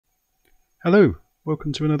Hello,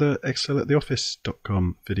 welcome to another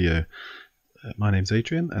excelattheoffice.com video. My name's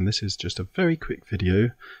Adrian and this is just a very quick video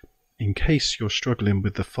in case you're struggling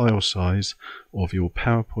with the file size of your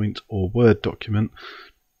PowerPoint or Word document.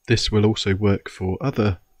 This will also work for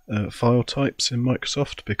other file types in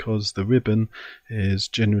Microsoft because the ribbon is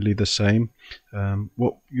generally the same.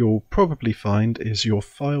 What you'll probably find is your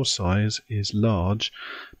file size is large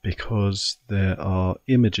because there are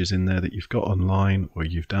images in there that you've got online or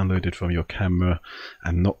you've downloaded from your camera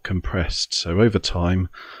and not compressed. So over time,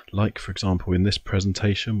 like for example in this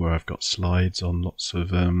presentation where I've got slides on lots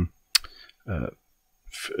of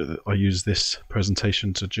I use this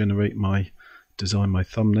presentation to design my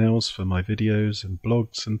thumbnails for my videos and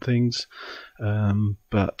blogs and things,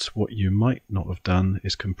 but what you might not have done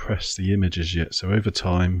is compress the images yet. So over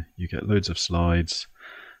time you get loads of slides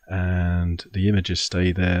and the images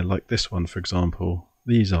stay there, like this one for example.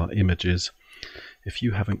 These are images. If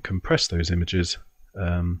you haven't compressed those images,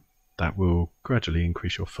 that will gradually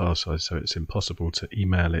increase your file size, so it's impossible to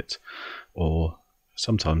email it, or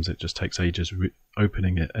sometimes it just takes ages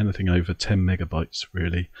opening it. Anything over 10 megabytes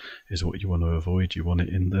really is what you want to avoid. You want it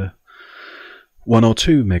in the 1 or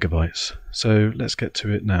 2 megabytes. So let's get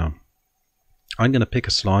to it now. I'm going to pick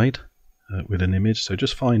a slide with an image, so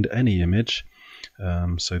just find any image.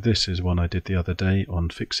 So this is one I did the other day on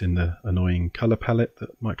fixing the annoying color palette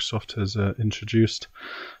that Microsoft has introduced.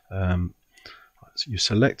 So you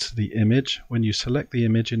select the image. When you select the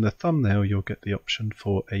image in the thumbnail, you'll get the option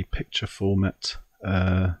for a picture format.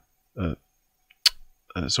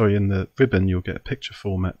 In the ribbon you'll get a picture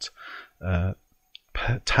format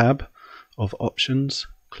tab of options.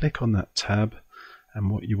 Click on that tab,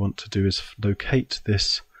 and what you want to do is locate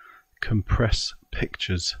this compress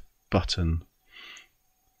pictures button.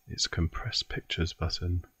 It's compress pictures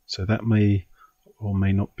button. So that may or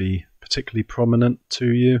may not be particularly prominent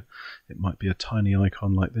to you. It might be a tiny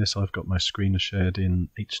icon like this. I've got my screen shared in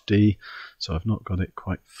HD, so I've not got it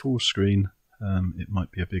quite full screen. It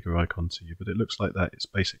might be a bigger icon to you, but it looks like that. It's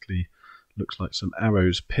basically looks like some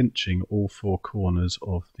arrows pinching all 4 corners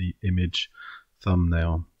of the image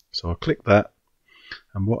thumbnail. So I'll click that,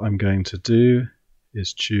 and what I'm going to do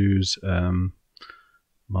is choose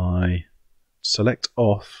select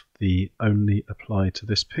off the only apply to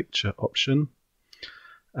this picture option,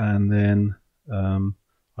 and then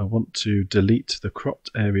I want to delete the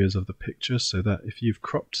cropped areas of the picture, so that if you've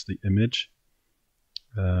cropped the image,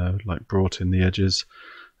 like brought in the edges,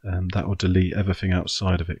 that will delete everything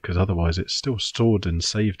outside of it, because otherwise it's still stored and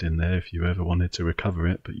saved in there if you ever wanted to recover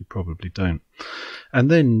it, but you probably don't.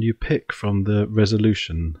 And then you pick from the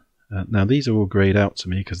resolution. Now these are all grayed out to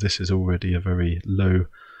me because this is already a very low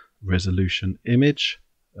resolution image,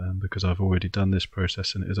 because I've already done this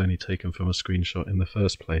process and it was only taken from a screenshot in the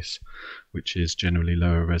first place, which is generally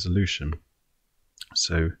lower resolution.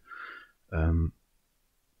 So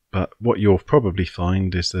but what you'll probably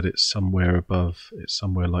find is that it's somewhere above, it's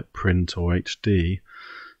somewhere like print or HD.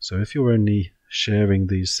 So if you're only sharing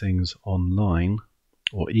these things online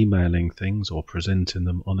or emailing things or presenting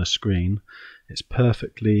them on a screen, it's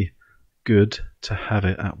perfectly good to have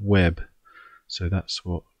it at web. So that's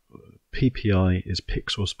what PPI is,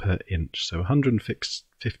 pixels per inch. So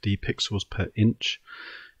 150 pixels per inch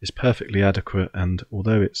is perfectly adequate, and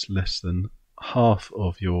although it's less than half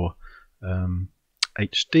of your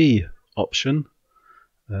HD option,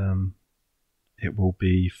 it will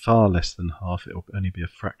be far less than half. It will only be a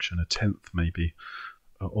fraction, a tenth maybe,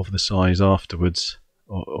 of the size afterwards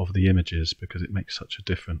of the images, because it makes such a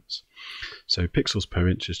difference. So pixels per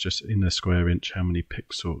inch is just in a square inch how many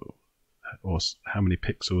pixels, or how many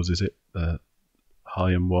pixels is it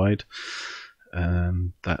high and wide,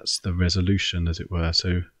 and that's the resolution, as it were.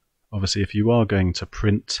 So obviously if you are going to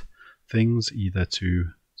print things, either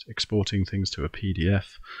to exporting things to a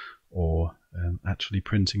PDF or actually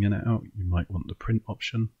printing it out, you might want the print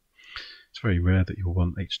option. It's very rare that you'll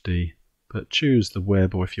want HD, but choose the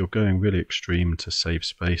web, or if you're going really extreme to save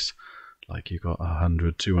space, like you've got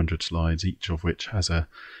 100, 200 slides, each of which has a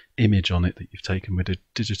image on it that you've taken with a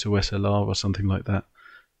digital SLR or something like that,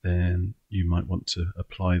 then you might want to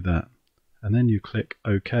apply that. And then you click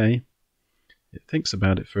OK. It thinks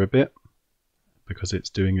about it for a bit because it's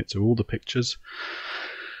doing it to all the pictures,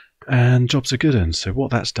 and jobs are good. And so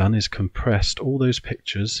what that's done is compressed all those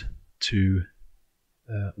pictures to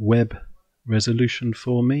web resolution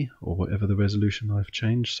for me, or whatever the resolution I've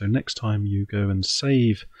changed. So next time you go and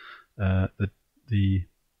save the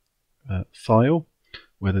file,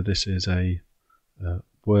 whether this is a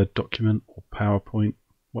Word document or PowerPoint,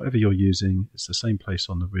 whatever you're using, it's the same place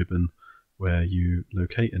on the ribbon where you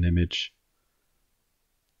locate an image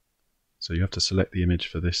So you have to select the image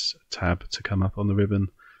for this tab to come up on the ribbon,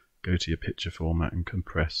 go to your picture format and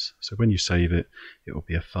compress. So when you save it, it will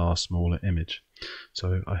be a far smaller image.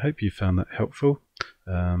 So I hope you found that helpful.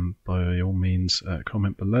 By all means,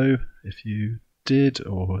 comment below if you did,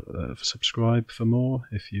 or subscribe for more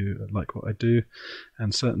if you like what I do.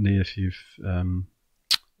 And certainly if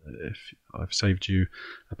I've saved you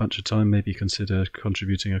a bunch of time, maybe consider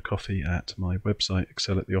contributing a coffee at my website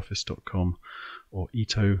excelattheoffice.com or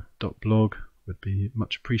ito.blog. Would be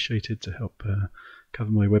much appreciated to help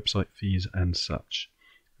cover my website fees and such.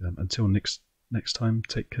 Until next time,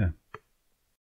 take care.